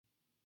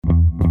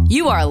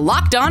You are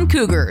Locked On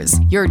Cougars,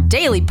 your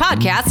daily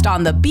podcast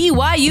on the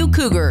BYU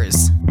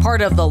Cougars,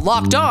 part of the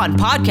Locked On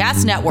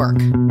Podcast Network.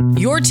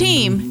 Your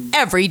team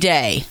every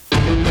day.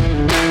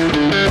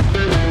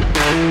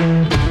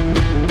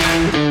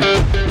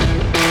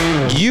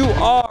 You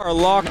are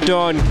Locked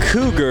On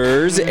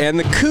Cougars, and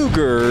the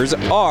Cougars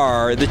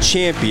are the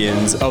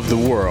champions of the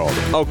world.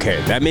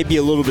 Okay, that may be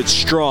a little bit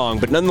strong,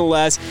 but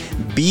nonetheless,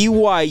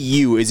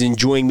 BYU is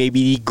enjoying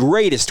maybe the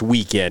greatest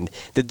weekend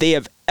that they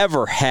have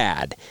ever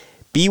had.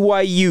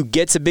 BYU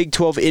gets a Big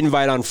 12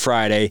 invite on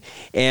Friday,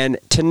 and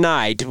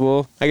tonight,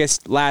 well, I guess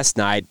last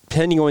night,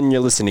 depending on when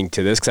you're listening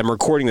to this, because I'm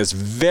recording this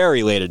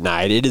very late at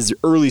night. It is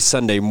early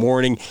Sunday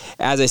morning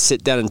as I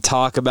sit down and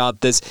talk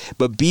about this,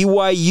 but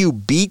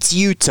BYU beats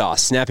Utah,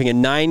 snapping a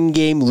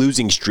 9-game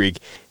losing streak,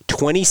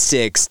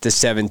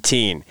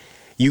 26-17.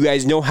 You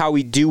guys know how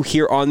we do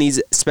here on these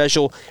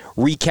special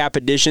recap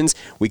editions.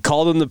 We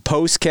call them the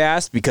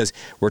postcast because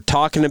we're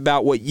talking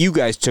about what you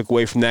guys took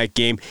away from that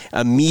game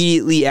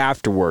immediately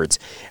afterwards.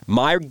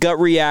 My gut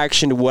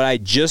reaction to what I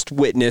just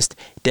witnessed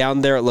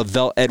down there at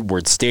LaVell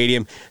Edwards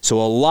Stadium. So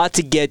a lot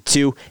to get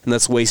to, and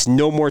let's waste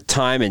no more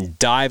time and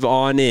dive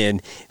on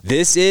in.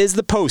 This is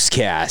the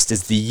postcast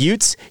as the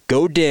Utes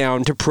go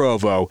down to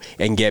Provo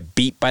and get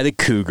beat by the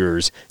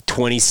Cougars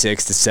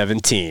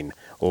 26-17.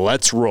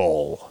 Let's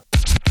roll.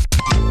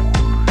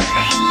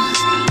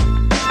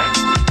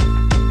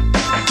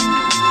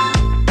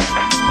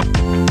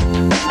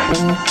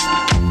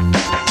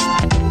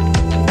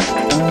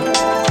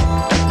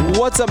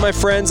 What's up, my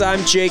friends?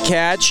 I'm Jake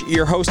Hatch,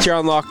 your host here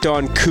on Locked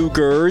On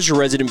Cougars, your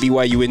resident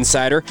BYU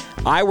insider.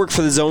 I work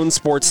for the Zone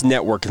Sports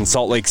Network in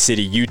Salt Lake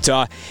City,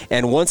 Utah.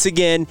 And once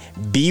again,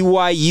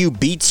 BYU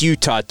beats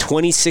Utah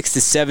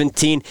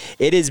 26-17.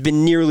 It has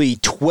been nearly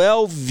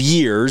 12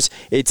 years.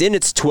 It's in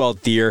its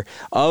 12th year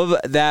of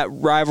that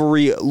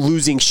rivalry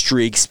losing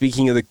streak.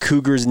 Speaking of the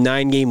Cougars'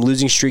 9-game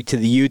losing streak to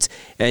the Utes,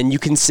 and you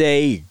can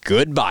say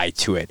goodbye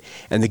to it.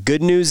 And the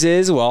good news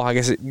is, well, I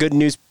guess good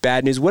news,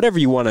 bad news, whatever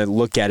you want to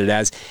look at it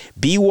as,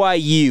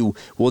 BYU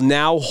will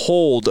now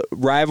hold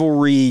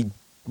rivalry,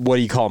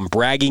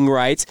 bragging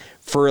rights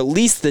for at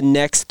least the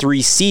next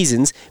 3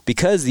 seasons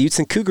because the Utes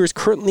and Cougars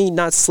currently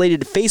not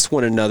slated to face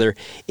one another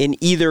in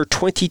either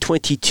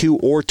 2022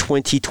 or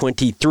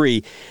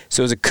 2023.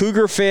 So as a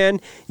Cougar fan,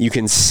 you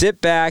can sit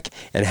back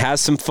and have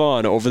some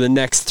fun over the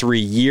next 3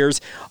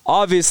 years.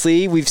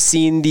 Obviously, we've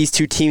seen these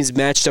two teams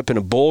matched up in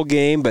a bowl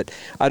game, but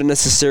I don't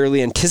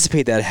necessarily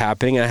anticipate that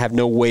happening. I have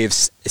no way of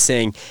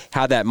saying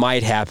how that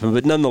might happen,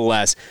 but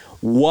nonetheless,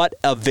 what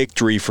a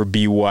victory for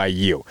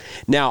BYU.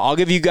 Now, I'll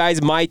give you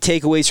guys my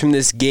takeaways from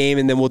this game,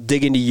 and then we'll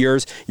dig into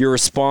yours, your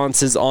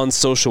responses on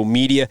social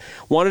media.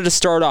 Wanted to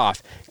start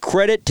off,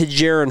 credit to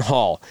Jaren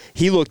Hall.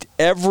 He looked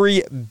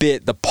every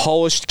bit the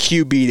polished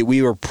QB that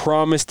we were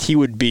promised he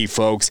would be,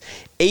 folks.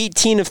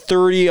 18 of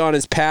 30 on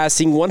his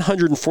passing,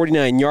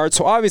 149 yards.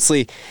 So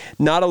obviously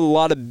not a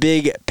lot of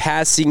big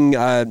passing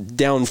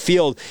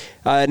downfield.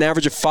 An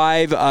average of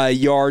 5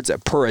 yards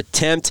per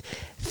attempt.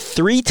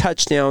 3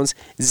 touchdowns,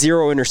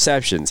 0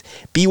 interceptions.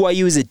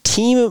 BYU as a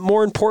team,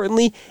 more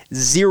importantly,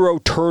 0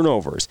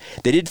 turnovers.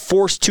 They did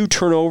force 2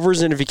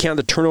 turnovers, and if you count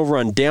the turnover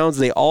on downs,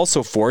 they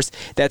also forced.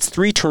 That's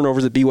 3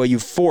 turnovers that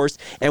BYU forced.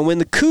 And when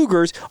the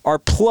Cougars are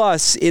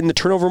plus in the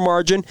turnover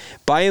margin,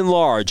 by and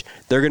large,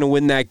 they're going to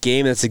win that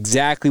game. That's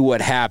exactly what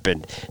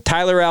happened.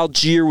 Tyler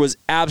Algier was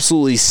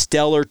absolutely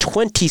stellar.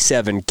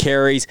 27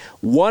 carries,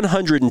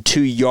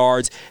 102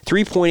 yards,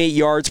 3.8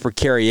 yards per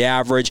carry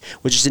average,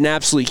 which is an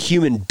absolute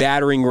human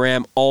battering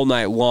ram all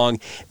night long,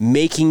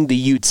 making the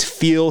Utes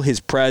feel his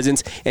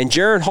presence. And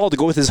Jaren Hall, to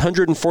go with his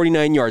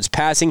 149 yards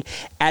passing,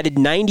 added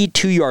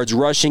 92 yards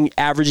rushing,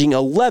 averaging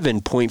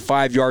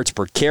 11.5 yards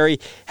per carry,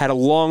 had a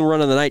long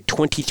run on the night,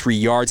 23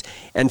 yards.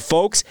 And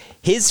folks,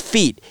 his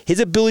feet,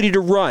 his ability to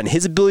run,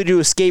 his ability to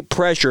escape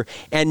pressure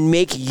and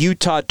make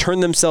Utah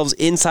turn themselves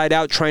inside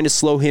out trying to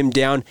slow him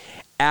down,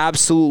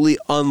 absolutely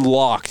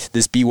unlocked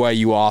this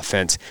BYU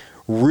offense.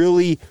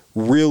 Really,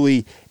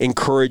 really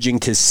encouraging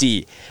to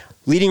see.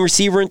 Leading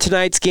receiver in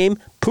tonight's game,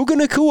 Puka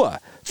Nacua.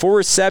 4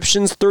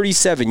 receptions,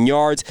 37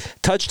 yards.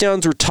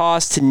 Touchdowns were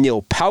tossed to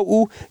Neil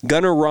Pau'u,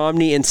 Gunnar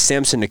Romney, and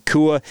Samson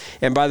Nacua.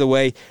 And by the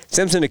way,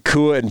 Samson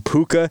Nacua and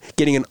Puka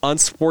getting an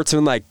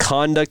unsportsmanlike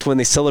conduct when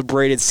they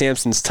celebrated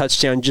Samson's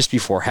touchdown just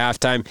before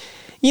halftime.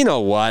 You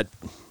know what?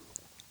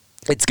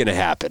 It's going to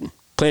happen.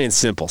 Plain and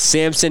simple.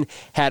 Samson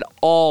had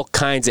all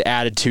kinds of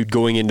attitude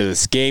going into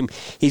this game.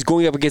 He's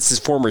going up against his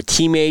former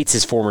teammates,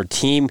 his former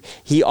team.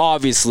 He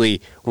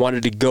obviously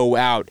wanted to go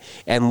out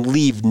and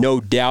leave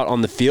no doubt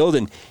on the field,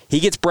 and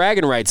he gets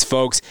bragging rights,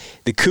 folks.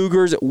 The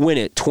Cougars win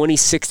it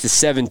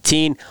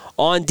 26-17.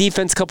 On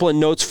defense, a couple of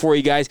notes for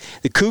you guys.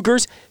 The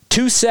Cougars,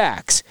 2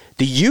 sacks.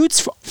 The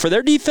Utes, for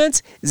their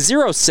defense,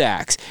 0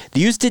 sacks.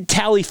 The Utes did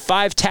tally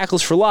 5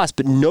 tackles for loss,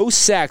 but no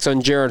sacks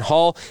on Jaren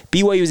Hall.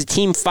 BYU as a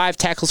team, 5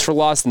 tackles for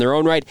loss in their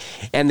own right.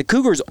 And the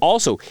Cougars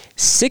also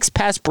 6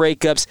 pass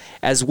breakups,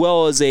 as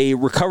well as a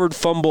recovered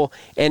fumble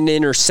and an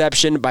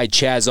interception by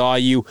Chaz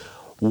Ayu.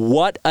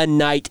 What a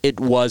night it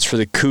was for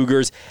the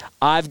Cougars.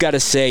 I've got to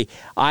say,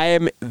 I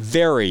am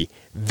very,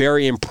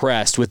 very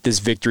impressed with this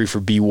victory for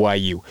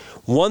BYU.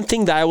 One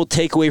thing that I will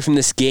take away from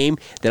this game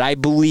that I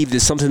believe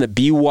is something that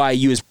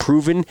BYU has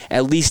proven,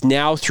 at least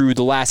now through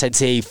the last, I'd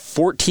say,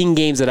 14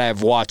 games that I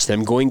have watched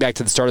them, going back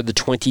to the start of the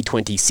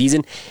 2020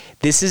 season,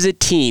 this is a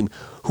team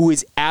who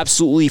is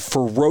absolutely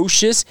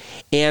ferocious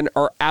and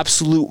are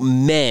absolute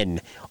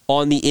men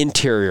on the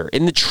interior,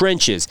 in the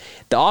trenches.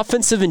 The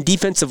offensive and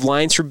defensive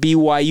lines for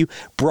BYU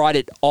brought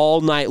it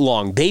all night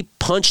long. They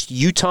punched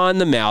Utah in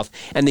the mouth,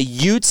 and the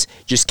Utes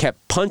just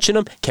kept punching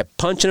them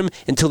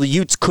until the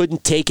Utes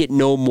couldn't take it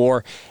no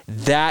more.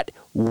 That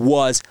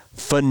was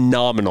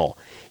phenomenal.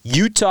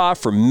 Utah,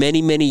 for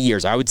many, many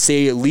years, I would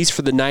say at least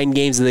for the 9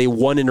 games that they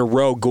won in a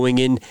row going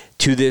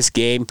into this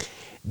game,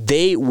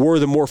 they were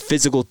the more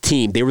physical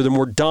team. They were the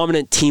more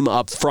dominant team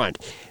up front.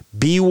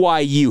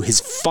 BYU has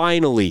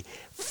finally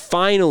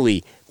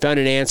found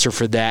an answer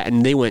for that,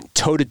 and they went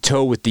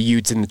toe-to-toe with the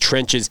Utes in the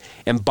trenches,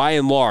 and by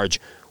and large,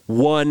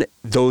 won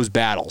those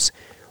battles.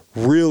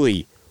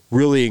 Really,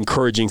 really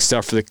encouraging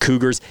stuff for the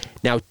Cougars.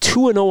 Now,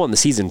 2-0 on the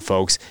season,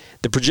 folks.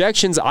 The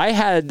projections I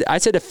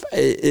said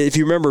if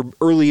you remember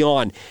early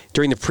on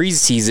during the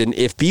preseason,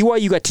 if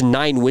BYU got to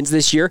 9 wins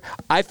this year,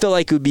 I felt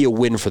like it would be a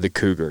win for the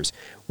Cougars.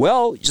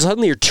 Well,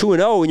 suddenly you're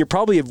 2-0, and you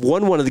probably have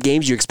won one of the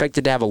games you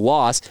expected to have a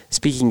loss.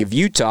 Speaking of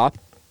Utah,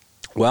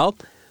 well,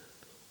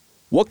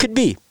 what could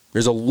be?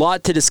 There's a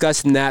lot to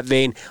discuss in that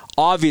vein.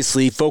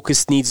 Obviously,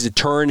 focus needs to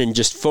turn and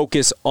just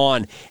focus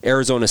on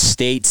Arizona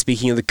State,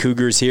 speaking of the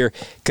Cougars here,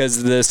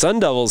 because the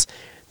Sun Devils,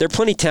 they're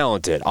plenty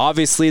talented.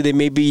 Obviously, they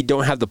maybe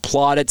don't have the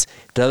plaudits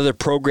that other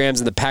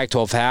programs in the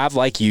Pac-12 have,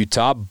 like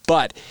Utah,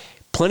 but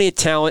plenty of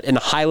talent and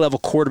a high-level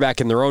quarterback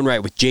in their own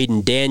right with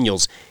Jaden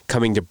Daniels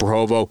coming to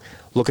Provo.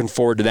 Looking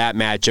forward to that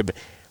matchup.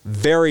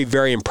 Very,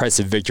 very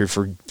impressive victory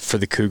for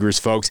the Cougars,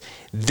 folks.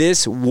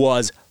 This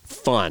was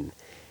fun.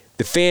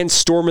 The fans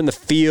storming the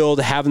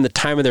field, having the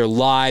time of their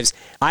lives.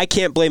 I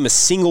can't blame a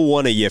single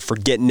one of you for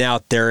getting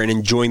out there and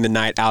enjoying the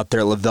night out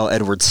there at LaVell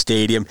Edwards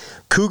Stadium.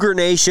 Cougar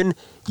Nation,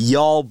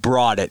 y'all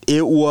brought it.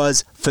 It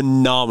was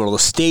phenomenal. The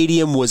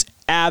stadium was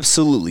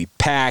absolutely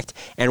packed,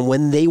 and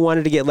when they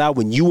wanted to get loud,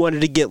 when you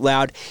wanted to get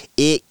loud,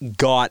 it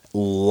got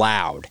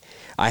loud.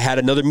 I had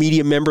another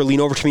media member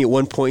lean over to me at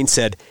one point and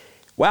said,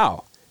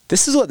 "Wow,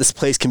 this is what this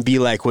place can be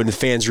like when the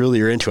fans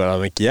really are into it." I'm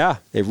like, yeah,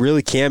 it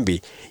really can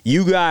be.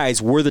 You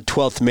guys were the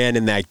 12th man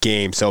in that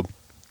game, so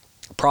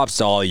props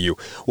to all of you.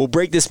 We'll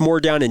break this more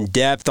down in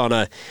depth on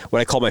what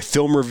I call my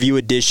film review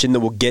edition that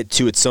we'll get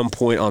to at some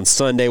point on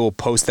Sunday. We'll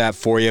post that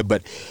for you,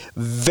 but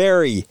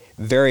very,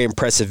 very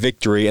impressive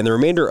victory, and the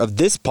remainder of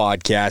this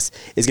podcast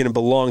is going to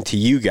belong to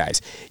you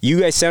guys. You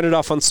guys sounded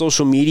off on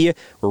social media.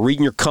 We're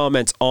reading your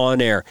comments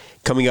on air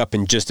coming up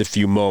in just a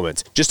few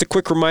moments. Just a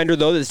quick reminder,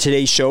 though, that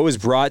today's show is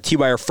brought to you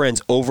by our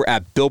friends over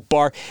at Built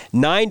Bar.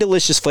 9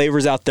 delicious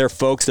flavors out there,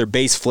 folks. They're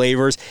base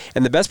flavors,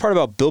 and the best part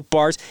about Built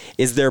Bars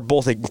is they're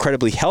both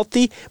incredibly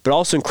healthy, but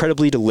also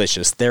incredibly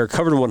delicious. They're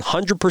covered in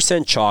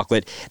 100%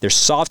 chocolate. They're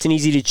soft and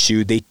easy to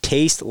chew. They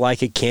taste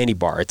like a candy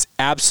bar. It's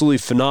absolutely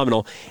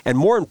phenomenal, and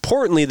more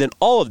importantly than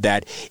all of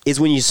that is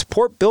when you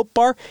support Built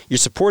Bar, you're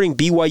supporting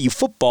BYU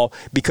football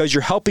because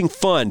you're helping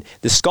fund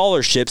the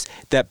scholarships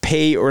that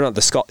pay, or not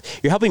the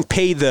you're helping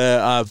pay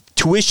the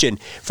tuition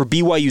for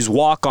BYU's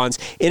walk-ons,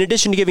 in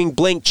addition to giving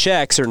blank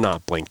checks, or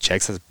not blank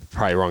checks, that's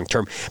probably the wrong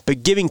term,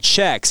 but giving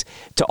checks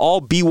to all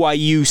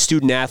BYU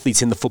student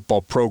athletes in the football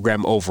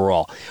program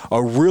overall.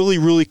 A really,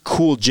 really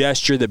cool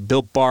gesture that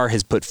Built Bar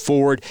has put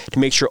forward to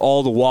make sure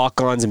all the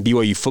walk-ons in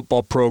BYU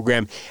football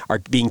program are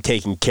being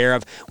taken care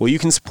of. Well, you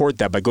can support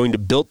that by going to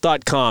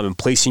Built.com and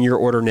placing your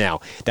order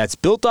now. That's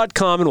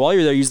Built.com, and while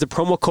you're there, use the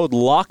promo code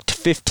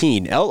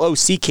LOCKED15,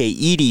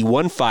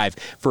 LOCKED15,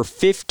 for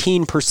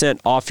 15%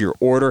 off your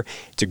order.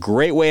 It's a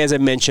great way, as I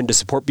mentioned, to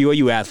support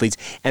BYU athletes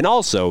and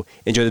also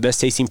enjoy the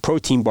best tasting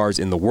protein bars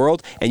in the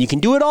world, and you can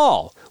do it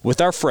all with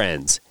our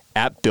friends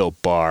at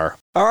Built Bar.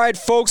 All right,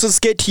 folks, let's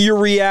get to your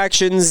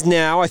reactions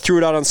now. I threw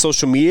it out on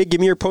social media.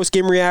 Give me your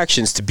post-game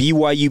reactions to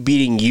BYU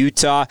beating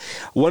Utah.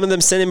 One of them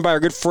sent in by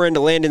our good friend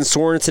Landon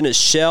Sorensen at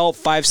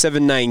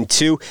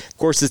Shell5792. Of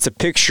course, it's a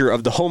picture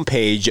of the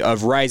homepage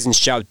of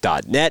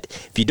RiseandShout.net.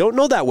 If you don't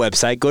know that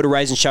website, go to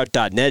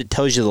RiseandShout.net. It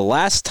tells you the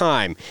last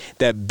time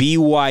that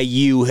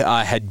BYU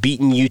had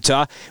beaten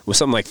Utah was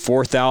something like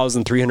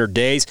 4,300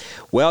 days.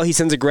 Well, he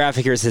sends a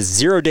graphic here that says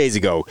 0 days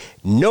ago,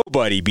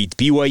 nobody beats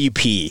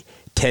BYUP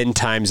 10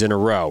 times in a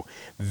row.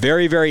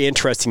 Very, very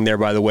interesting there,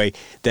 by the way,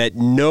 that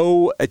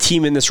no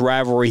team in this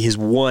rivalry has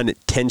won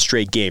 10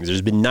 straight games.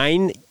 There's been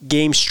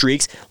 9-game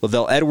streaks.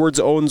 LaVell Edwards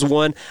owns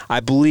one. I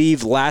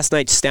believe last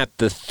night snapped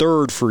the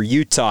 3rd for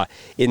Utah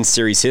in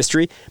series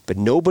history, but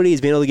nobody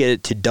has been able to get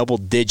it to double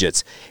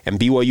digits, and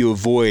BYU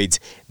avoids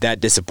that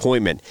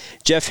disappointment.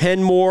 Jeff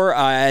Henmore,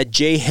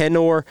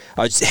 Henor,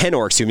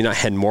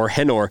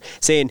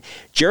 saying,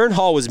 Jaren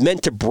Hall was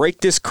meant to break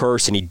this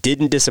curse, and he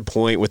didn't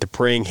disappoint with the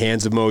praying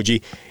hands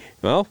emoji.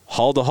 Well,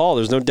 hall to hall,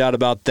 there's no doubt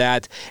about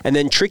that. And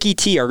then Tricky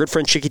T, our good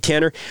friend Tricky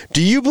Tanner,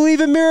 do you believe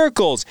in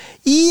miracles?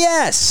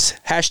 Yes!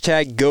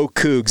 Hashtag Go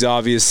Cougs,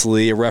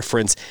 obviously, a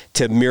reference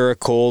to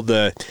Miracle,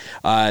 the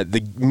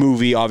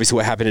movie, obviously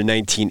what happened in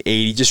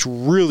 1980. Just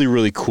really,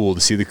 really cool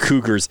to see the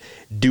Cougars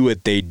do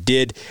what they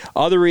did.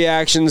 Other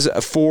reactions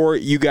for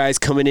you guys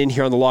coming in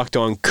here on the Locked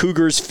On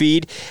Cougars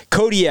feed.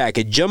 Kodiak,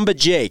 Jumba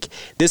Jake,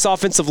 this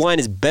offensive line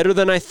is better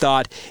than I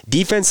thought.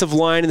 Defensive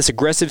line and this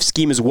aggressive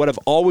scheme is what I've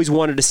always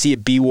wanted to see at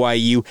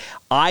BYU.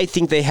 I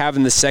think they have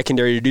in the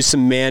secondary to do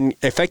some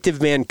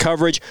effective man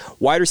coverage.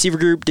 Wide receiver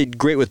group did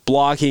great with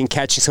blocking and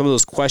catching some of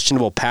those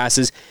questionable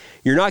passes.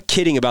 You're not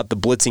kidding about the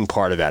blitzing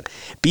part of that.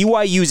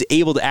 BYU is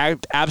able to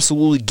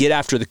absolutely get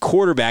after the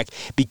quarterback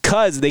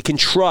because they can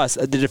trust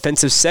the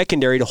defensive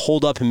secondary to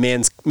hold up in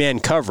man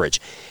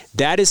coverage.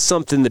 That is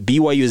something that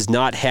BYU has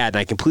not had, and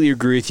I completely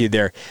agree with you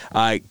there,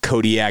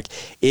 Kodiak,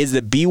 is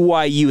that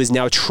BYU is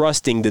now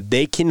trusting that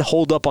they can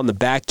hold up on the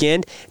back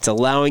end. It's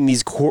allowing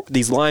these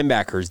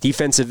linebackers,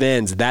 defensive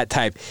ends, that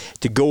type,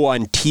 to go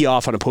on tee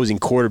off on opposing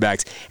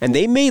quarterbacks. And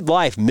they made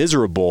life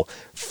miserable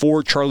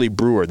for Charlie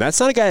Brewer. That's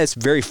not a guy that's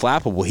very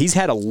flappable. He's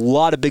had a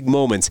lot of big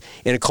moments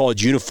in a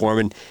college uniform,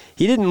 and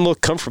he didn't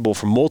look comfortable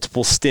for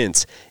multiple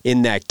stints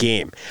in that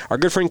game. Our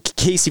good friend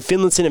Casey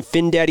Finlinson at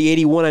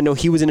FinDaddy81, I know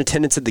he was in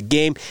attendance at the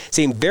game,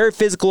 saying very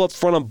physical up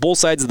front on both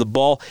sides of the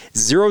ball.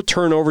 0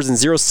 turnovers and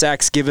 0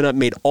 sacks given up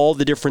made all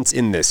the difference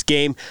in this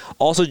game.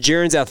 Also,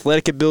 Jaren's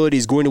athletic ability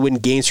is going to win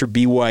games for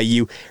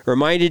BYU.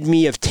 Reminded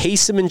me of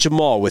Taysom and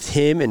Jamal with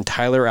him and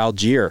Tyler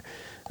Algier.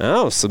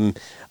 Oh, some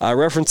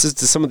references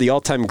to some of the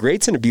all-time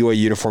greats in a BYU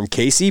uniform,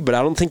 Casey, but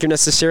I don't think you're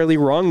necessarily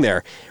wrong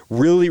there.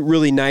 Really,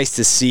 really nice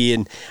to see,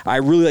 and I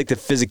really like the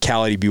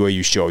physicality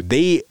BYU showed.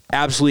 They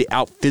absolutely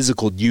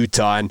out-physicaled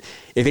Utah, and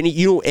if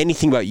you know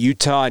anything about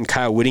Utah and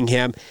Kyle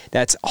Whittingham,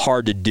 that's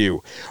hard to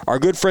do. Our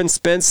good friend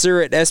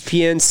Spencer at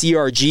SPN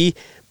CRG,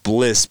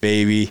 bliss,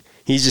 baby.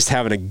 He's just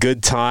having a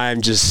good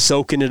time, just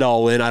soaking it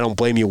all in. I don't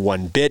blame you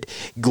one bit.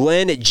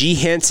 Glenn at G.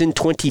 Hansen,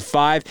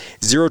 25.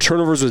 0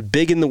 turnovers was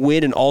big in the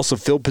win and also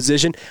field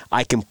position.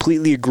 I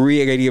completely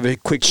agree. I got to give a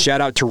quick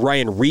shout-out to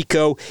Ryan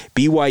Rico,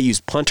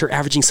 BYU's punter,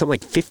 averaging something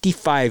like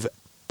 55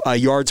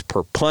 yards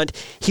per punt.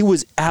 He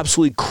was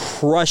absolutely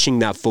crushing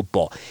that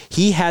football.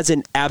 He has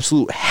an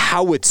absolute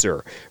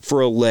howitzer for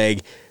a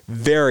leg.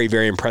 Very,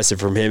 very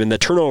impressive from him. And the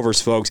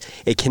turnovers, folks,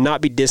 it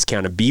cannot be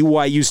discounted.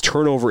 BYU's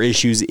turnover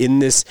issues in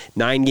this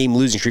 9-game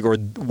losing streak, or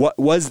what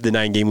was the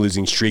 9-game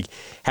losing streak,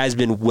 has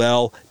been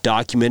well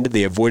documented.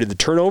 They avoided the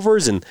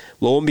turnovers, and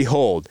lo and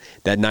behold,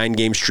 that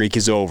 9-game streak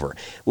is over.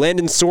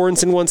 Landon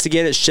Sorensen, once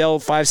again, at Shell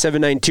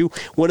 5792.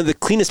 One of the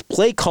cleanest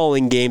play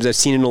calling games I've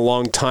seen in a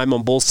long time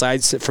on both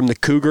sides from the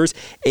Cougars.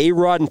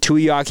 A-Rod and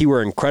Tuiaki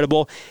were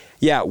incredible.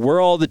 Yeah,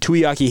 we're all the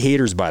Tuiaki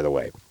haters, by the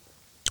way.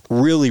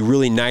 Really,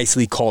 really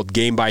nicely called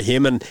game by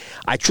him. And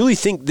I truly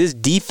think this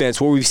defense,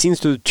 what we've seen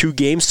through the 2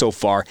 games so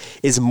far,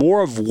 is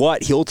more of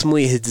what he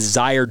ultimately has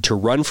desired to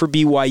run for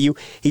BYU.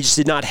 He just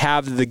did not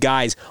have the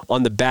guys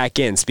on the back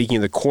end, speaking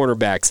of the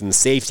cornerbacks and the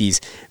safeties,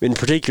 in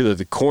particular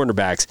the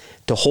cornerbacks,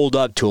 to hold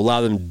up to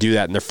allow them to do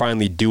that, and they're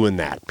finally doing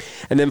that.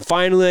 And then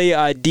finally,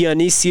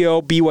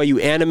 Dionisio,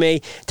 BYU Anime.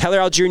 Tyler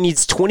Algier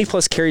needs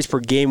 20-plus carries per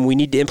game. We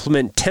need to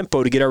implement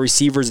tempo to get our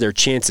receivers their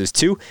chances,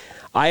 too.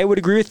 I would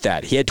agree with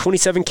that. He had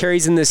 27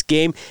 carries in this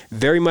game,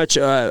 very much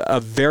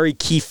a very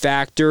key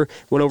factor,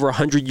 went over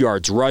 100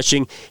 yards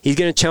rushing. He's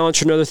going to challenge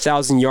for another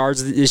 1,000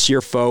 yards this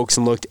year, folks,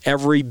 and looked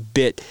every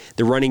bit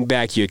the running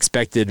back you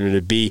expected him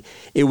to be.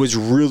 It was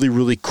really,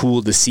 really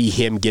cool to see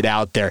him get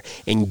out there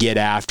and get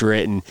after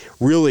it and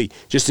really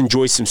just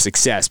enjoy some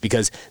success,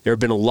 because there have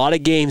been a lot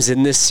of games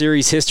in this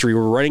series history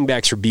where running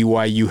backs for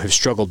BYU have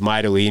struggled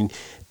mightily, and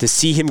to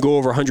see him go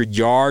over 100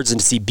 yards and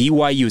to see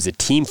BYU as a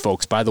team,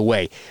 folks, by the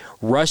way,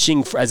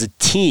 rushing as a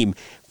team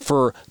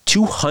for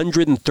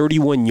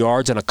 231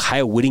 yards on a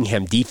Kyle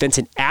Whittingham defense,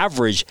 an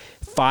average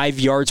 5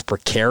 yards per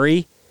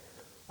carry.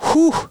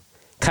 Whew.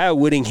 Kyle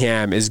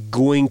Whittingham is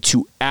going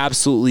to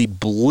absolutely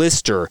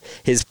blister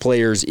his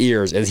players'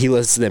 ears as he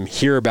lets them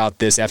hear about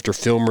this after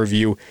film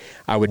review.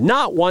 I would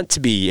not want to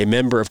be a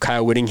member of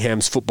Kyle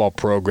Whittingham's football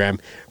program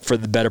for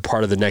the better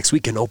part of the next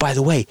week. And oh, by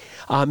the way,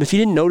 if you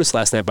didn't notice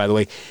last night, by the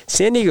way,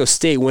 San Diego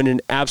State went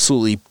and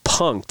absolutely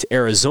punked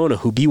Arizona,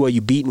 who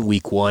BYU beat in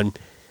week 1.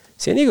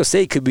 San Diego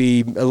State could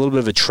be a little bit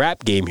of a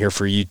trap game here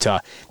for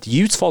Utah. The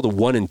Utes fall to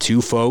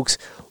 1-2, folks.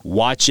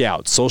 Watch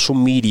out. Social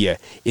media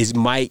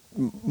might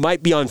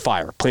be on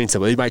fire, plain and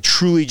simple. It might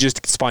truly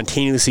just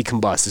spontaneously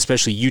combust,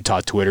 especially Utah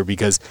Twitter,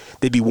 because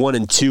they'd be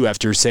 1-2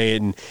 after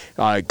saying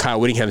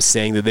Kyle Whittingham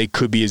saying that they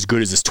could be as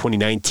good as this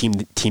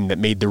 2019 team that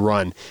made the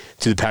run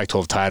to the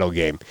Pac-12 title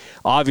game.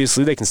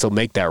 Obviously, they can still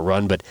make that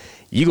run, but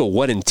you go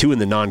 1-2 in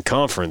the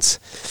non-conference.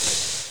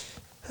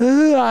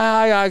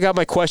 I got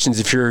my questions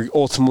if you're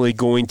ultimately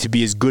going to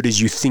be as good as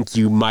you think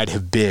you might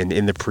have been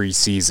in the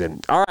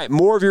preseason. All right,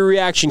 more of your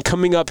reaction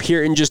coming up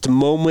here in just a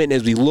moment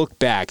as we look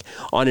back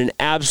on an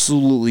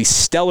absolutely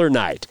stellar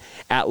night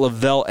at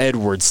LaVell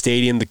Edwards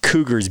Stadium. The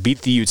Cougars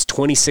beat the Utes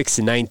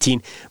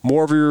 26-19.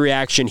 More of your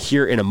reaction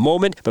here in a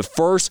moment. But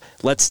first,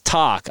 let's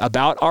talk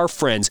about our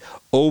friends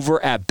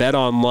over at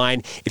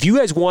BetOnline. If you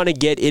guys want to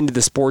get into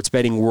the sports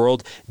betting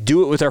world,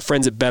 do it with our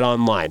friends at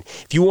BetOnline.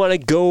 If you want to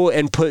go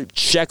and put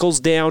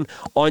shekels down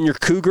on your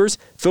Cougars,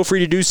 feel free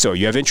to do so.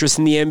 You have interest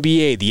in the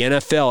NBA, the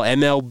NFL,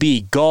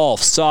 MLB,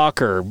 golf,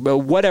 soccer,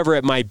 whatever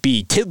it might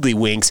be,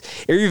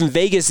 tiddlywinks, or even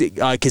Vegas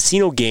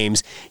casino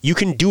games, you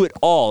can do it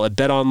all at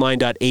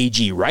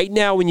betonline.ag. Right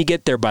now, when you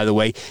get there, by the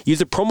way, use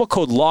the promo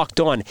code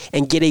LOCKEDON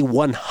and get a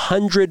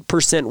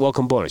 100%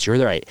 welcome bonus. You heard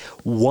that right.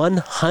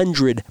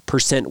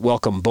 100%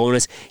 welcome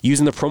bonus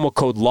using the promo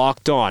code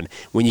LOCKEDON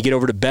when you get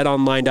over to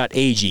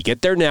betonline.ag.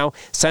 Get there now.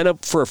 Sign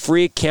up for a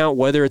free account,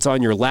 whether it's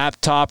on your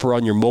laptop or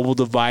on your mobile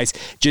device.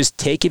 Just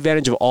take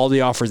advantage of all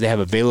the offers they have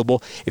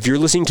available. If you're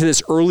listening to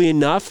this early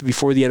enough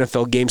before the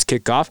NFL games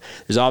kick off,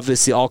 there's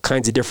obviously all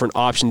kinds of different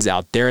options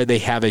out there. They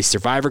have a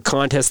Survivor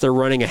contest they're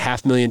running, a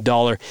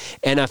 $500,000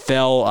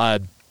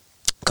 NFL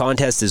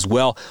contest as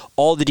well.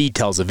 All the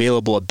details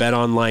available at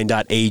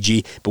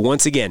betonline.ag. But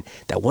once again,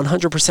 that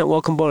 100%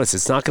 welcome bonus,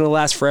 it's not going to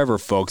last forever,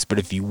 folks. But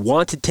if you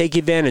want to take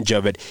advantage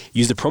of it,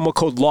 use the promo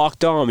code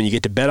LOCKEDON when you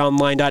get to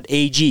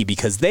betonline.ag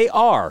because they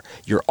are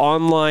your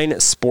online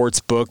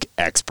sportsbook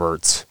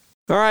experts.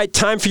 All right,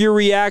 time for your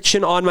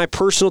reaction on my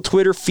personal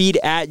Twitter feed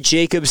at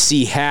Jacob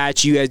C.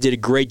 Hatch. You guys did a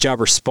great job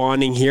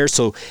responding here,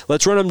 so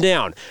let's run them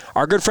down.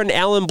 Our good friend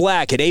Alan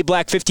Black at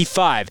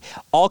ABlack55,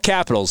 all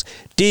capitals.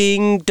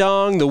 Ding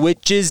dong, the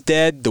witch is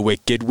dead. The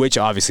wicked witch,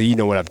 obviously, you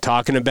know what I'm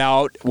talking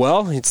about.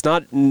 Well, it's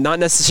not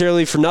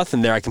necessarily for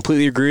nothing there. I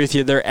completely agree with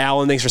you there,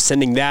 Alan. Thanks for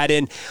sending that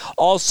in.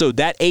 Also,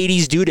 that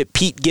 80s dude at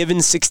Pete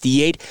Given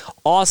 68,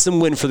 awesome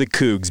win for the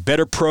Cougs.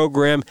 Better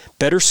program,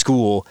 better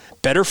school,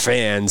 better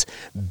fans,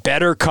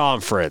 better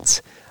conference.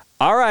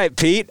 All right,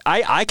 Pete,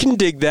 I can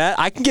dig that.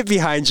 I can get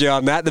behind you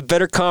on that, the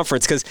better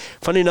conference, because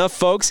funny enough,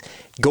 folks,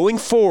 going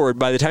forward,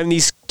 by the time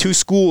these two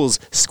schools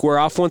square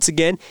off once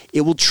again,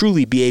 it will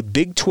truly be a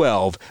Big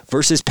 12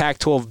 versus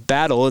Pac-12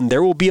 battle, and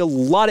there will be a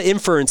lot of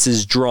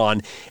inferences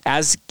drawn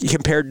as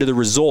compared to the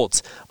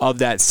results of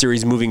that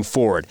series moving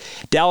forward.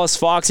 Dallas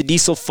Fox, a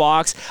Diesel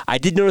Fox, I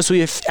did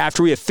notice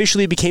after we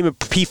officially became a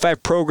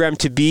P5 program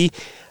to be,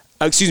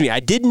 I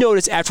did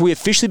notice after we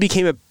officially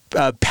became a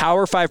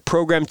Power 5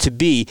 program to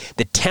be,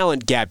 the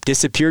talent gap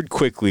disappeared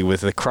quickly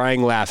with a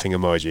crying, laughing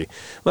emoji.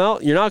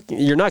 Well,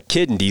 you're not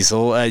kidding,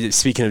 Diesel.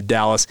 Speaking of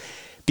Dallas,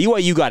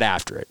 BYU got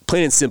after it,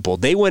 plain and simple.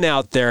 They went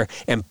out there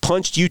and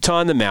punched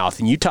Utah in the mouth,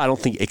 and Utah, I don't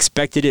think,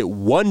 expected it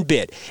one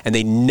bit, and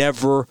they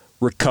never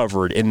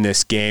recovered in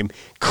this game.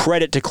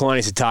 Credit to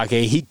Kalani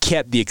Sitake. He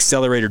kept the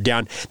accelerator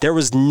down. There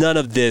was none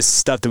of this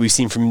stuff that we've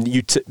seen from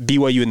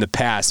BYU in the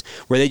past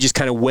where they just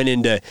kind of went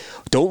into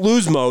don't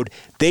lose mode.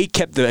 They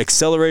kept the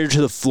accelerator to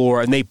the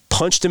floor and they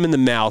punched him in the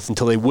mouth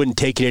until they wouldn't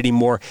take it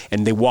anymore,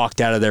 and they walked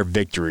out of there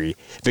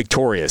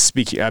victorious.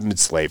 Speaking, I'm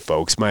enslaved,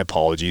 folks. My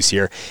apologies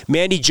here.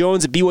 Mandy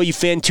Jones, a BYU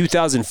fan,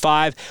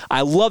 2005.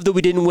 I love that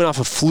we didn't win off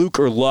of fluke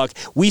or luck.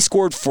 We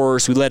scored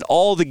first. We led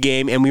all the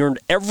game, and we earned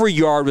every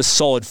yard with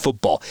solid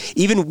football.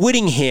 Even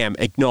Whittingham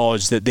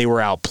acknowledged that they were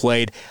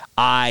outplayed.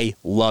 I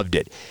loved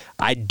it.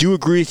 I do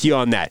agree with you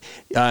on that.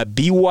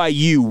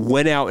 BYU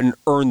went out and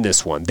earned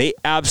this one. They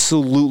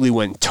absolutely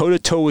went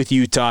toe-to-toe with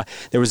Utah.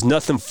 There was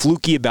nothing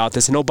fluky about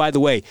this. And oh, by the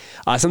way,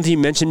 something you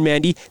mentioned,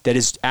 Mandy, that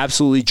is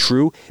absolutely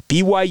true.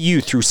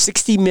 BYU, through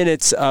 60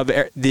 minutes of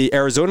the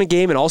Arizona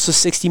game and also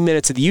 60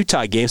 minutes of the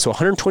Utah game, so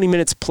 120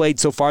 minutes played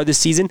so far this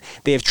season,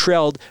 they have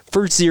trailed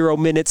for 0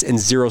 minutes and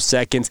 0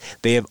 seconds.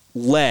 They have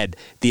led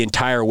the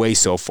entire way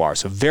so far.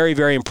 So very,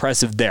 very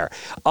impressive there.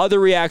 Other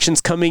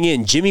reactions coming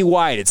in. Jimmy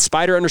White at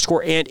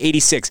Spider_Ant86.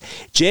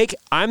 Jake,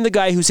 I'm the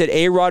guy who said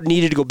A-Rod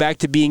needed to go back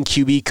to being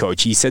QB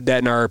coach. He said that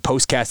in our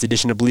postcast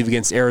edition, I believe,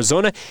 against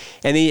Arizona.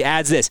 And then he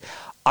adds this.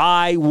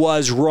 I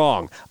was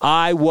wrong.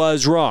 An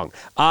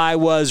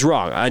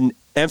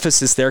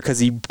emphasis there because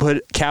he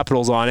put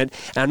capitals on it.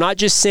 And I'm not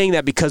just saying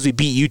that because we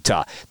beat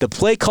Utah. The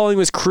play calling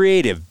was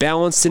creative,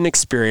 balanced, and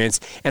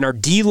experienced, and our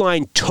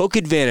D-line took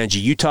advantage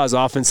of Utah's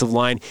offensive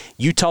line.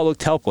 Utah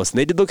looked helpless, and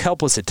they did look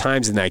helpless at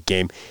times in that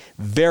game.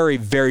 Very,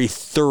 very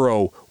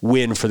thorough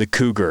win for the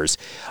Cougars.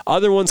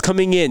 Other ones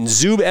coming in.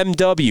 Zub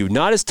MW,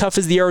 not as tough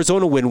as the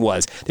Arizona win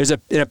was. There's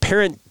an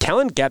apparent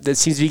talent gap that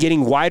seems to be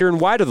getting wider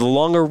and wider the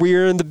longer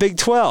we're in the Big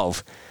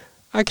 12.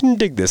 I can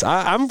dig this.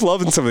 I'm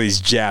loving some of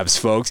these jabs,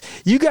 folks.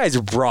 You guys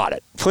brought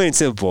it. Plain and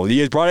simple.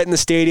 You guys brought it in the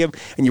stadium,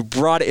 and you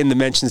brought it in the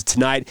mentions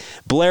tonight.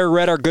 Blair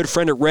Red, our good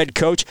friend at Red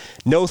Coach,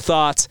 no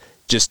thoughts,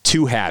 just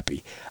too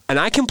happy. And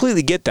I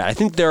completely get that. I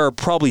think there are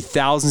probably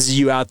thousands of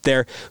you out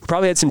there who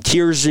probably had some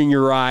tears in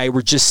your eye.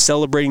 We're just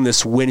celebrating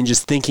this win and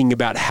just thinking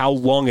about how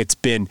long it's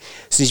been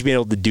since you've been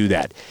able to do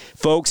that.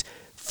 Folks,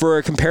 for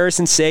a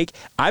comparison's sake,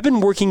 I've been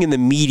working in the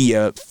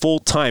media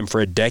full-time for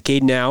a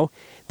decade now.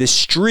 The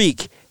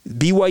streak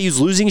BYU's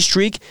losing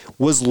streak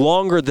was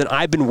longer than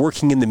I've been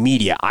working in the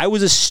media. I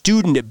was a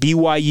student at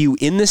BYU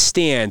in the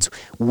stands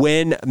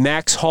when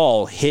Max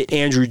Hall hit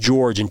Andrew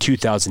George in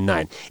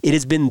 2009. It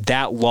has been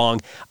that long.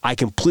 I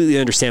completely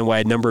understand why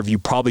a number of you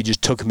probably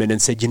just took him in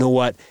and said, you know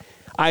what?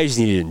 I just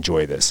need to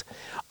enjoy this.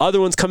 Other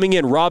ones coming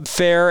in, Rob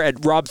Fair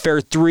at Rob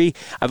Fair 3.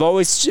 I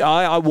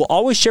will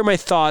always share my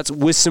thoughts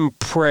with some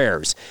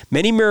prayers.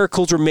 Many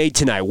miracles were made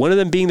tonight. One of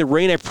them being the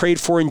rain I prayed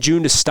for in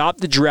June to stop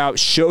the drought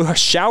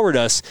showered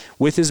us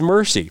with his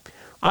mercy.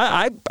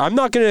 I'm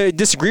not going to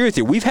disagree with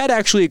you. We've had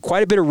actually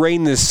quite a bit of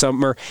rain this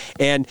summer,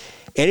 and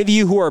any of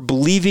you who are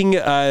believing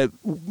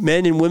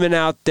men and women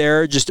out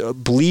there, just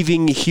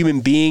believing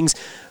human beings,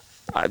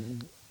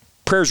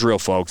 prayer's real,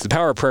 folks. The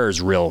power of prayer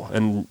is real.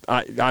 And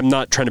I'm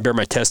not trying to bear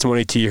my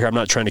testimony to you here. I'm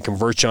not trying to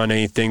convert you on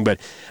anything,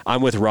 but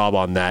I'm with Rob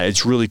on that.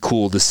 It's really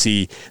cool to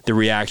see the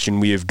reaction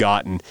we have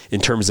gotten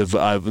in terms of,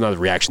 not the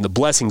reaction, the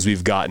blessings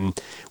we've gotten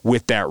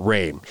with that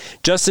rain.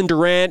 Justin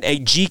Durant, a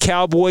G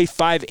Cowboy,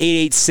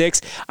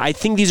 5886. I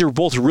think these are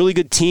both really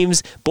good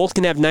teams. Both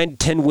can have 9 to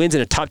 10 wins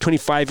and a top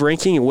 25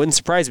 ranking. It wouldn't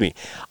surprise me.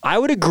 I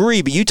would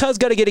agree, but Utah's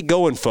got to get it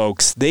going,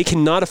 folks. They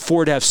cannot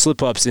afford to have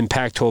slip-ups in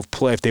Pac-12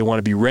 play if they want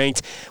to be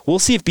ranked. We'll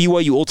see if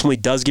BYU ultimately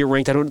does get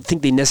ranked. I don't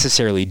think they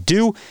necessarily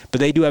do, but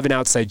they do have an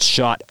outside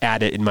shot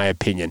at it, in my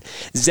opinion.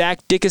 Zach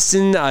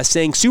Dickinson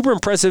saying super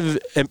impressive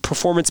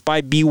performance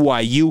by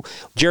BYU.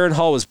 Jaren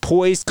Hall was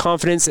poised,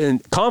 confident,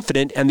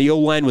 and the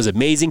O-line was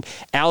amazing.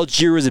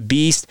 Algier was a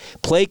beast.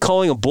 Play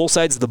calling on both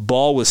sides of the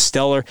ball was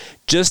stellar.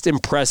 Just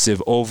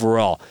impressive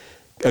overall.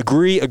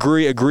 Agree,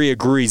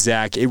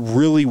 Zach. It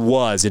really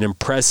was an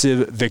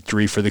impressive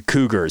victory for the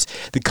Cougars.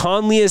 The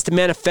Conleyist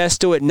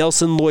Manifesto at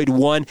Nelson Lloyd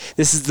 1.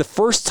 This is the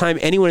first time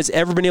anyone has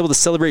ever been able to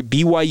celebrate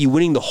BYU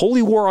winning the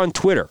Holy War on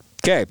Twitter.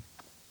 Okay.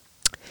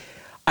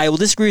 I will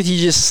disagree with you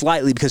just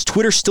slightly because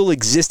Twitter still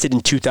existed in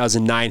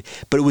 2009,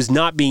 but it was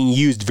not being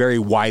used very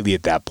widely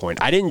at that point.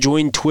 I didn't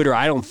join Twitter,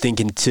 I don't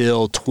think,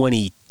 until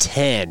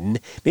 2010,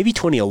 maybe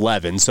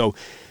 2011. So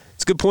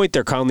it's a good point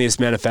there, Conley's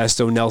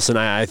Manifesto, Nelson.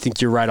 I think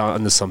you're right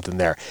on to something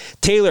there.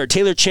 Taylor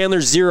Chandler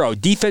 0.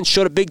 Defense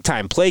showed up big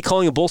time. Play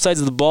calling on both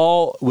sides of the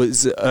ball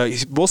was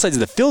both sides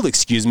of the field,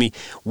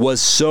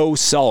 was so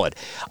solid.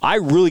 I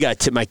really got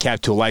to tip my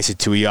cap to Elisa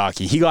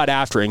Tuiaki. He got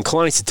after it, and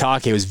Kalani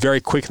Sitake was very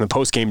quick in the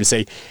postgame to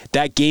say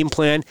that game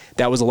plan,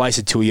 that was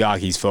Elisa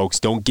Tuiaki's, folks.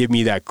 Don't give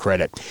me that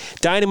credit.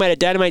 Dynamite at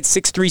Dynamite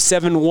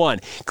 6371.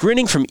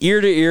 Grinning from ear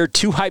to ear,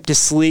 too hyped to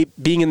sleep.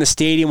 Being in the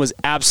stadium was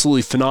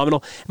absolutely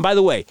phenomenal. And by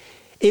the way,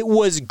 it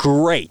was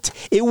great.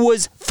 It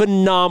was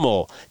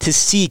phenomenal to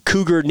see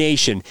Cougar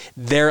Nation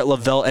there at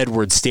LaVell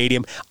Edwards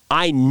Stadium.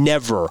 I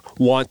never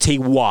want to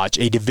watch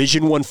a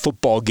Division I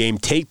football game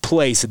take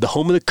place at the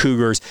home of the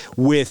Cougars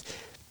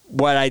with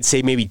what I'd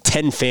say maybe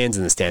 10 fans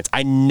in the stands.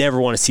 I never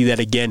want to see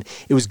that again.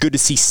 It was good to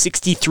see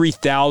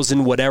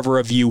 63,000 whatever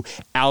of you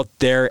out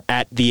there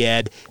at the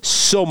Ed.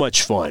 So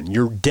much fun.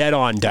 You're dead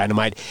on,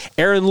 Dynamite.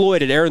 Aaron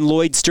Lloyd at Aaron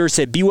Lloydster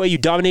said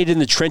BYU dominated in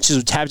the trenches,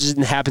 which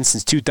hasn't happened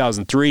since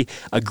 2003.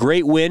 A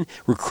great win.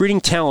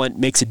 Recruiting talent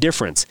makes a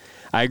difference.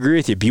 I agree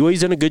with you. BYU's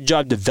done a good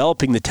job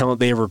developing the talent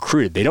they have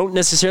recruited. They don't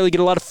necessarily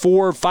get a lot of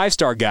 4 or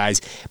 5-star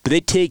guys, but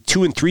they take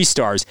 2 and 3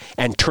 stars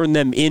and turn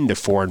them into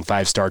 4 and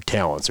 5-star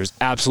talents. There's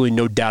absolutely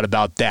no doubt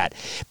about that.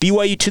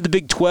 BYU to the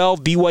Big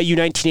 12, BYU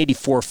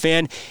 1984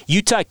 fan.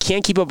 Utah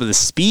can't keep up with the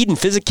speed and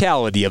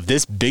physicality of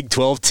this Big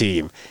 12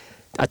 team.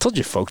 I told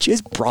you, folks, you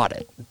guys brought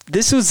it.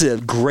 This was a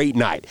great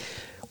night.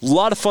 A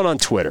lot of fun on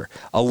Twitter.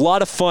 A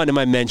lot of fun in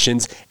my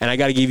mentions, and I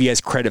got to give you guys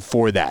credit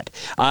for that.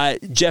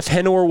 Jeff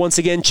Henor, once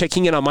again,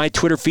 checking in on my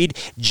Twitter feed.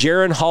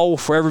 Jaren Hall will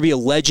forever be a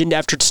legend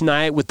after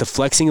tonight with the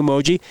flexing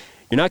emoji.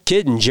 You're not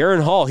kidding.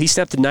 Jaren Hall, he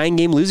snapped a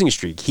 9-game losing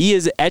streak. He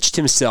has etched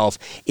himself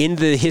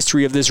into the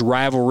history of this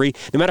rivalry.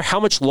 No matter how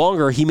much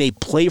longer he may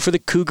play for the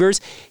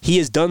Cougars, he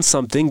has done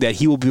something that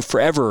he will be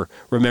forever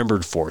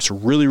remembered for. So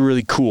really,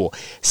 really cool.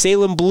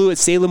 Salem Blue at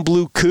Salem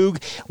Blue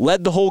Coug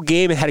led the whole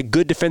game and had a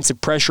good defensive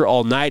pressure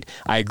all night.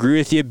 I agree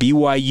with you.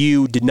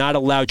 BYU did not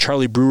allow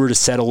Charlie Brewer to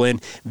settle in.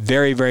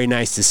 Very, very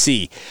nice to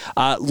see.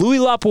 Louis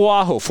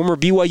Lapuaho, former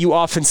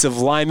BYU offensive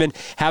lineman,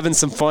 having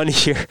some fun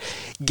here.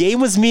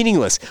 Game was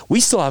meaningless. We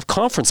still have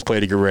conference play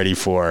to get ready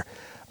for.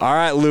 All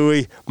right,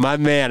 Louis, my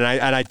man.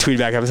 And I tweeted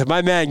back. I said,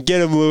 my man, get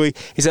him, Louis.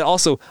 He said,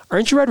 also,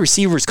 aren't your wide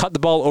receivers caught the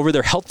ball over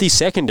their healthy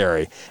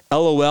secondary?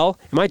 LOL.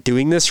 Am I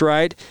doing this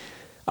right?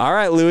 All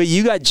right, Louis,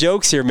 you got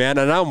jokes here, man,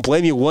 and I don't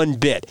blame you one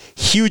bit.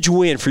 Huge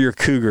win for your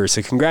Cougars.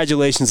 So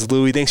congratulations,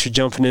 Louis. Thanks for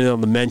jumping in on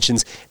the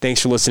mentions.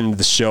 Thanks for listening to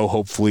the show,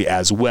 hopefully,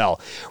 as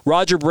well.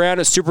 Roger Brown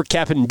at Super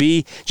Captain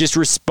B just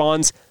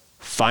responds,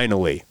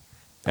 finally.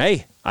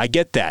 Hey, I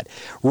get that.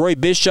 Roy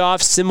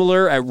Bischoff,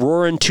 similar at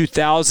Roarin'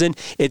 2000.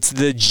 It's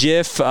the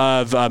gif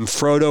of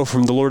Frodo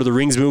from the Lord of the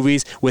Rings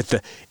movies with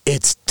the,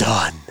 it's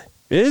done.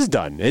 It is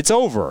done. It's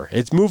over.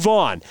 It's move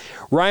on.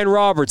 Ryan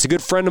Roberts, a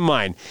good friend of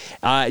mine,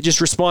 just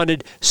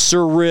responded,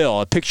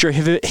 surreal. A picture of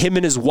him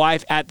and his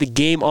wife at the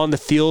game on the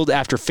field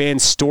after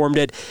fans stormed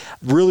it.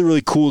 Really,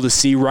 really cool to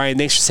see, Ryan.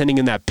 Thanks for sending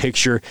in that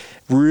picture.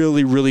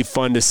 Really, really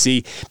fun to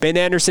see. Ben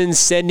Anderson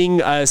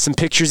sending some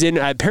pictures in,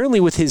 apparently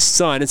with his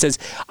son. It says,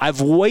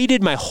 I've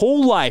waited my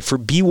whole life for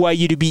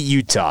BYU to beat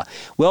Utah.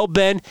 Well,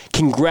 Ben,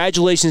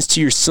 congratulations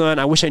to your son.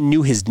 I wish I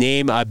knew his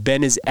name.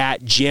 Ben is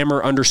at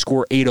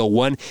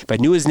jammer_801. If I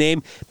knew his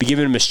name, be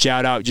giving him a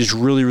shout out. Just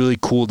really, really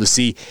cool to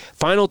see.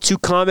 Final two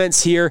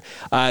comments here.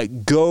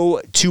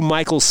 Go to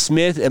Michael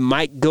Smith and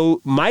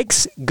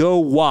Mike's go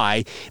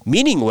why.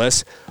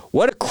 Meaningless.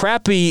 What a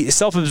crappy,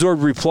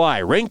 self-absorbed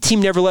reply. Ranked team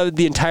never led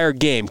the entire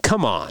game.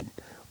 Come on.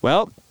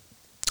 Well,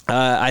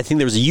 I think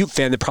there was a Ute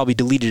fan that probably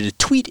deleted a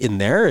tweet in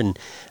there, and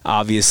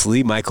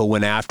obviously Michael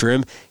went after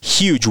him.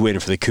 Huge win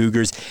for the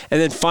Cougars.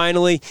 And then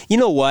finally, you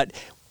know what?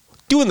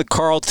 Doing the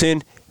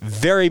Carlton,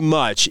 very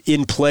much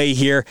in play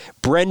here.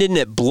 Brendan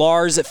at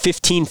Blars at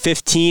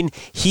 1515.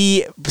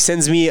 He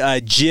sends me a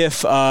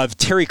GIF of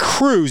Terry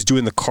Crews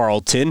doing the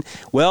Carlton.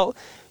 Well,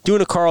 doing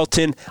a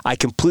Carlton, I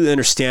completely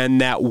understand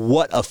that.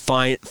 What a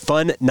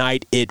fun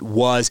night it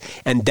was.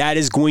 And that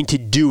is going to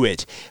do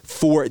it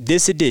for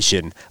this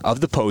edition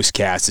of the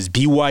Postcast as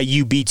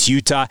BYU beats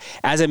Utah.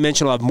 As I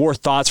mentioned, I'll have more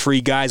thoughts for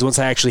you guys once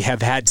I actually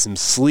have had some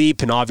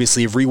sleep and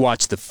obviously have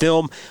rewatched the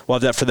film. We'll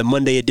have that for the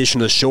Monday edition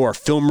of the show, our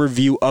film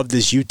review of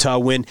this Utah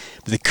win.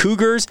 But the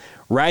Cougars,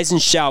 rise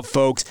and shout,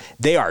 folks.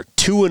 They are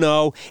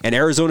 2-0, and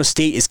Arizona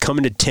State is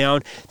coming to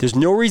town. There's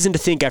no reason to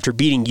think after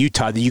beating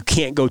Utah that you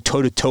can't go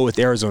toe-to-toe with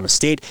Arizona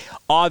State.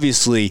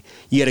 Obviously,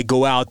 you got to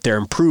go out there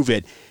and prove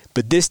it.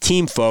 But this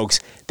team,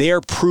 folks, they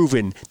are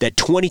proven that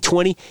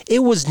 2020, it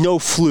was no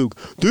fluke.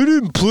 They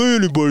didn't play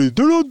anybody.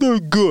 They're not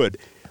that good.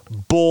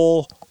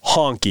 Bull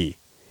honky.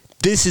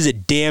 This is a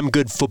damn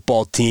good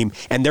football team,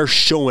 and they're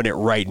showing it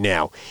right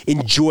now.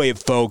 Enjoy it,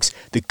 folks.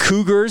 The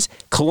Cougars,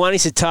 Kalani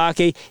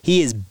Sitake,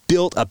 he has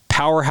built a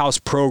powerhouse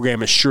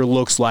program, it sure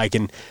looks like.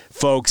 And,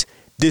 folks,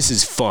 this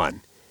is fun.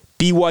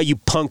 BYU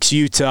punks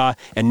Utah,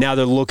 and now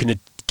they're looking to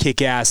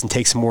kick ass and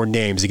take some more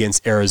names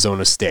against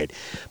Arizona State.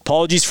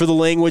 Apologies for the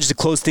language to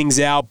close things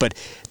out, but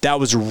that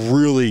was a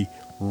really,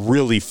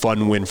 really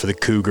fun win for the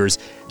Cougars.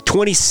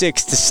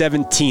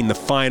 26-17, the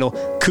final.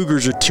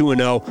 Cougars are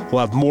 2-0. We'll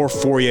have more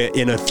for you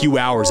in a few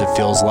hours, it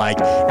feels like,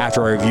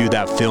 after I review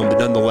that film. But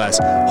nonetheless,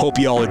 hope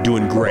you all are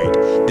doing great.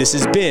 This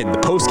has been the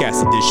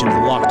Postcast edition of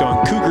the Locked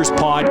On Cougars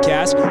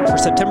podcast for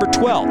September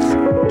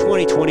 12th,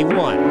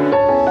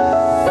 2021.